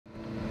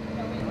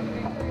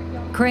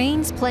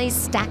Cranes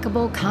place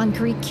stackable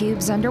concrete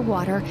cubes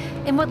underwater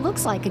in what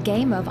looks like a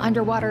game of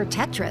underwater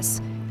Tetris.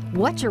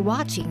 What you're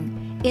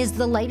watching is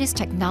the latest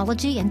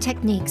technology and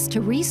techniques to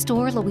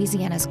restore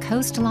Louisiana's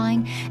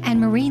coastline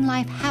and marine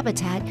life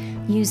habitat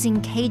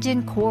using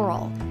Cajun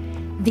coral.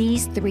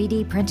 These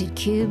 3D printed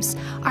cubes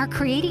are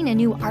creating a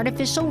new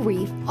artificial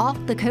reef off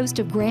the coast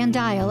of Grand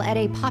Isle at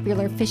a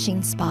popular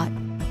fishing spot.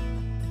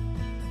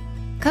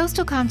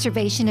 Coastal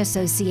Conservation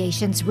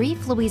Association's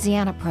Reef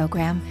Louisiana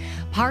program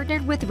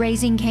partnered with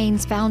Raising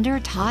Cane's founder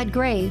Todd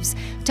Graves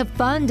to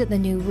fund the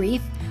new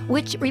reef,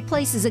 which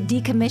replaces a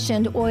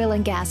decommissioned oil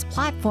and gas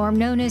platform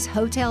known as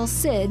Hotel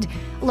Sid,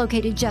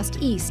 located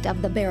just east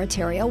of the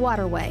Barataria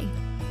waterway.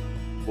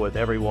 With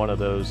every one of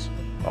those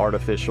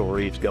artificial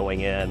reefs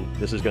going in,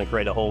 this is going to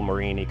create a whole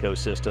marine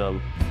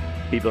ecosystem.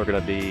 People are going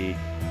to be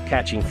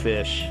catching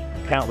fish.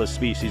 Countless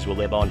species will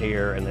live on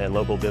here, and then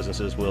local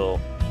businesses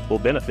will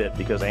benefit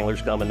because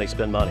anglers come and they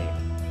spend money.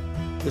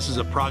 This is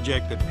a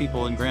project that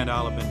people in Grand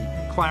Isle have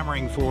been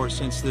clamoring for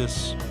since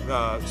this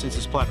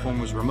platform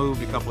was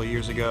removed a couple of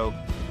years ago.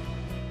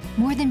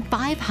 More than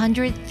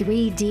 500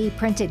 3D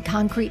printed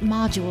concrete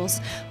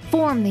modules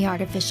form the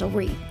artificial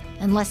reef.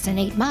 In less than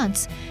 8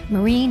 months,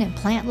 marine and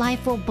plant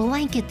life will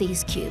blanket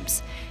these cubes,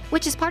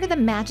 which is part of the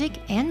magic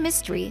and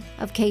mystery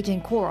of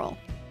Cajun coral.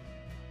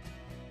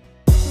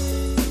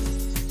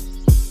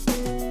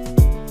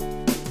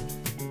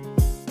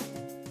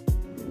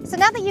 So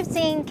now that you've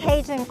seen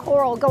Cajun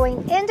coral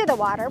going into the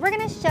water, we're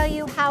going to show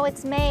you how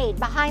it's made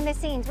behind the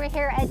scenes. We're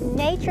here at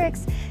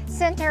Natrix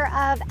Center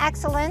of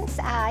Excellence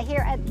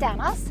here at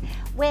Danos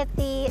with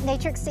the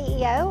Natrix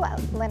CEO,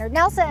 Leonard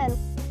Nelson.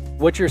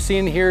 What you're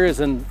seeing here is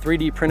a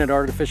 3D printed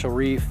artificial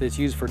reef that's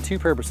used for two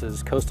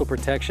purposes: coastal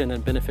protection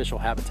and beneficial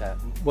habitat.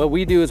 What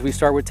we do is we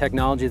start with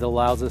technology that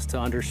allows us to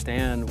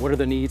understand what are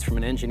the needs from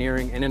an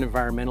engineering and an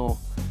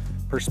environmental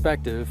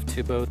perspective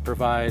to both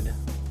provide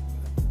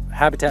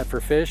habitat for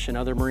fish and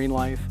other marine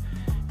life,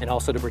 and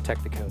also to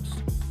protect the coast.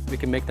 We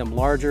can make them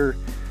larger,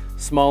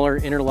 smaller,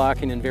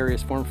 interlocking in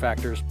various form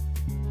factors.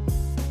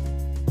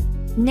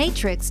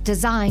 Natrix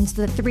designs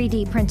the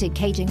 3D printed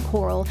Cajun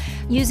coral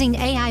using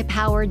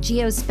AI-powered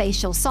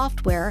geospatial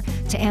software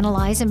to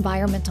analyze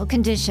environmental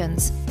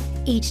conditions.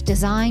 Each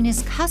design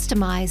is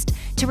customized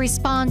to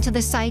respond to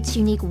the site's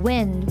unique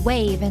wind,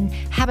 wave, and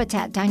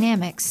habitat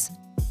dynamics.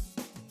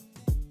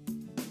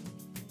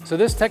 So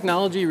this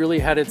technology really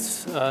had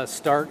its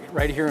start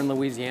right here in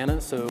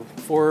Louisiana. So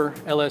 4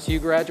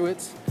 LSU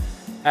graduates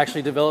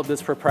actually developed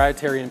this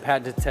proprietary and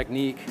patented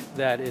technique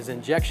that is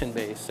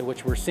injection-based. So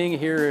what we're seeing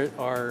here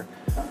are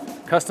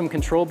custom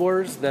control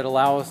bores that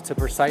allow us to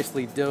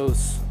precisely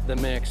dose the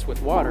mix with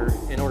water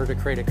in order to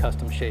create a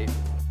custom shape.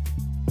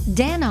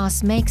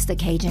 Danos makes the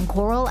Cajun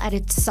coral at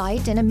its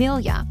site in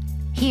Amelia.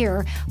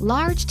 Here,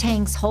 large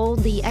tanks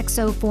hold the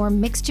exoform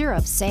mixture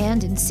of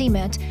sand and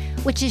cement,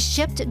 which is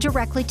shipped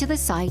directly to the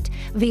site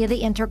via the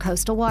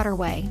Intercoastal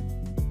Waterway.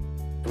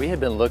 We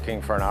had been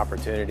looking for an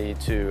opportunity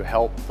to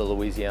help the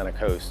Louisiana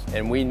coast,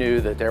 and we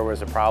knew that there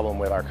was a problem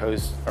with our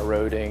coast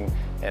eroding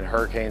and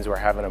hurricanes were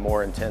having a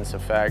more intense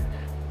effect.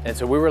 And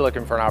so we were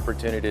looking for an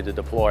opportunity to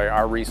deploy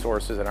our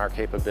resources and our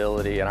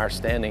capability and our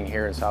standing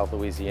here in South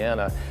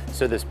Louisiana.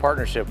 So this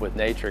partnership with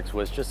Natrix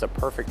was just a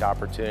perfect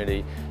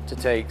opportunity to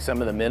take some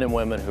of the men and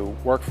women who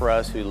work for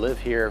us, who live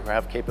here, who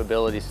have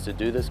capabilities to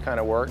do this kind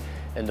of work,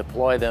 and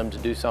deploy them to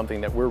do something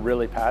that we're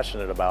really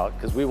passionate about,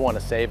 because we want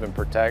to save and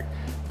protect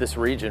this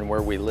region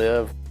where we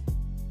live.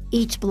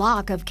 Each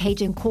block of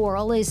Cajun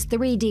coral is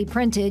 3D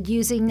printed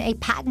using a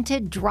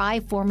patented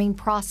dry forming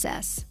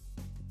process.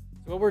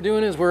 What we're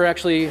doing is we're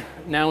actually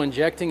now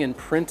injecting and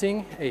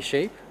printing a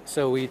shape.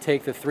 So we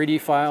take the 3D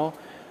file,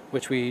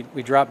 which we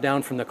drop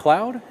down from the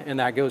cloud, and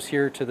that goes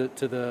here to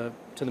the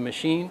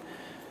machine.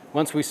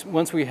 Once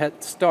we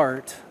hit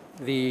start,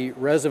 the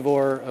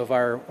reservoir of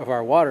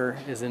our water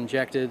is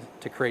injected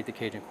to create the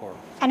Cajun coral.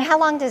 And how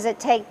long does it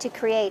take to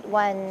create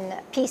one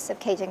piece of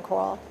Cajun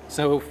coral?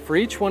 So for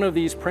each one of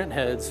these print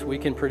heads, we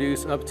can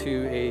produce up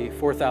to a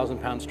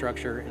 4,000-pound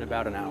structure in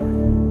about an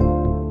hour.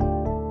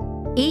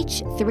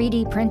 Each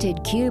 3D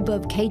printed cube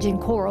of Cajun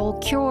coral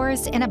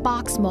cures in a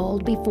box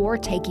mold before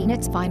taking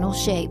its final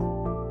shape.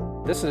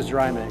 This is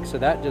dry mix, so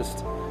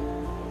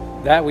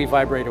that we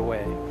vibrate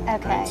away.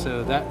 Okay.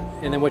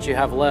 And then what you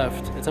have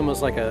left, it's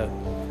almost like a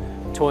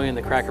toy in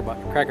the Cracker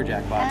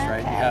Jack box, right?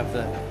 You have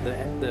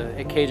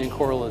the Cajun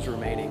coral is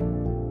remaining.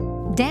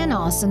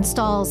 Danos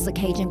installs the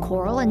Cajun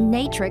coral and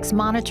Natrix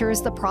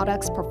monitors the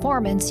product's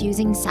performance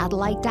using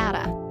satellite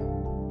data.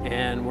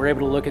 And we're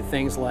able to look at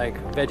things like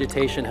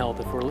vegetation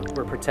health if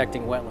we're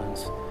protecting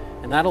wetlands.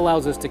 And that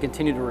allows us to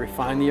continue to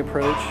refine the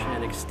approach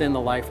and extend the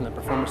life and the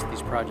performance of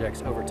these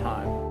projects over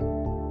time.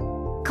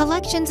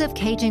 Collections of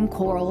Cajun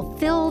coral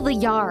fill the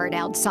yard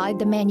outside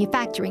the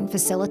manufacturing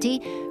facility,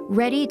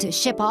 ready to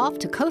ship off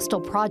to coastal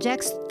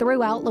projects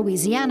throughout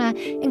Louisiana,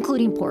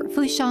 including Port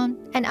Fourchon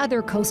and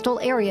other coastal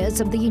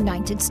areas of the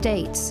United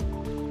States.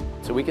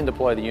 So we can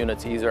deploy the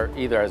units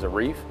either as a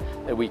reef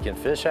that we can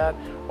fish at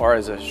or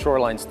as a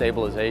shoreline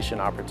stabilization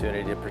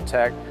opportunity to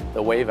protect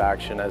the wave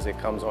action as it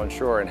comes on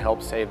shore and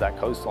help save that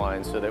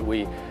coastline so that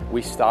we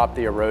stop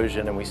the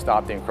erosion and we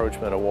stop the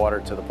encroachment of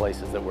water to the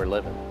places that we're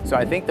living. So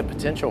I think the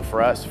potential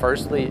for us,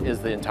 firstly, is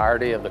the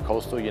entirety of the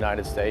coastal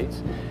United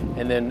States.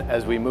 And then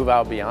as we move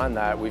out beyond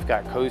that, we've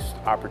got coast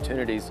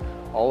opportunities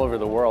all over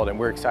the world, and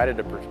we're excited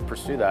to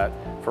pursue that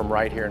from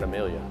right here in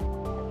Amelia.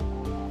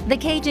 The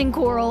Cajun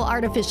Coral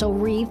Artificial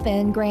Reef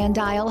in Grand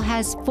Isle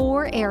has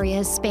 4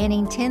 areas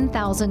spanning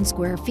 10,000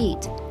 square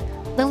feet.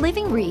 The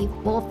living reef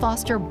will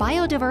foster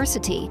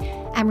biodiversity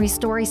and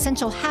restore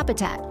essential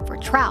habitat for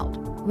trout,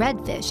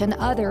 redfish, and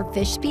other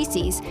fish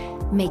species,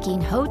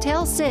 making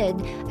Hotel Sid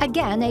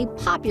again a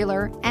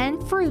popular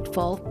and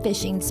fruitful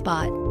fishing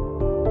spot.